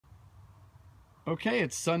Okay,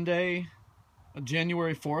 it's Sunday,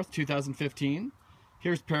 January 4th, 2015.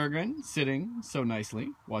 Here's Peregrine sitting so nicely,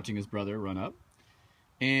 watching his brother run up.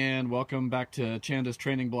 And welcome back to Chanda's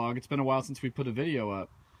training blog. It's been a while since we put a video up.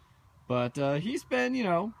 But he's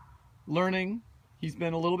been, learning. He's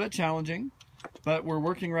been a little bit challenging. But we're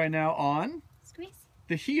working right now on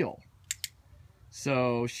the heel.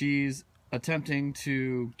 So she's attempting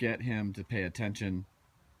to get him to pay attention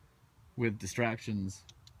with distractions.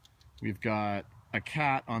 We've got a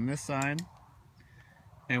cat on this side,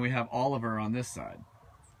 and we have Oliver on this side.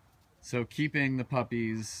 So keeping the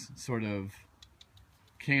puppy's sort of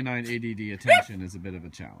canine ADD attention is a bit of a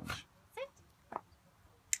challenge.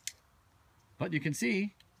 But you can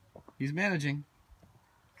see, he's managing.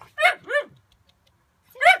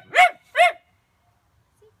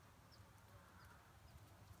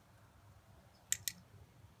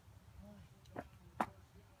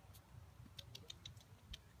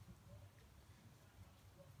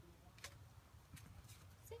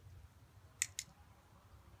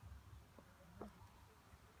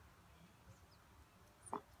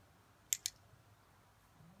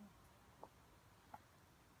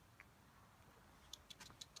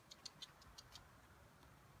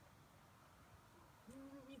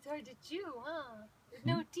 It's hard to chew, huh? There's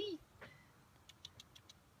no teeth.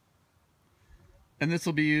 And this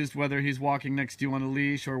will be used whether he's walking next to you on a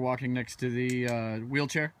leash or walking next to the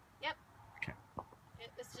wheelchair? Yep. Okay.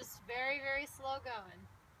 It's just very, very slow going.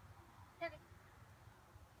 Okay.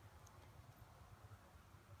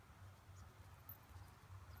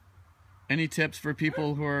 Any tips for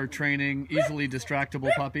people who are training easily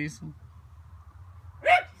distractible puppies?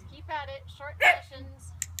 Just keep at it. Short sessions.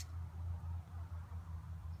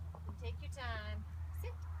 Take your time.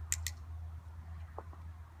 Sit.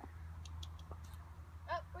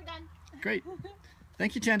 Oh, we're done. Great.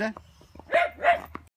 Thank you, Chanda.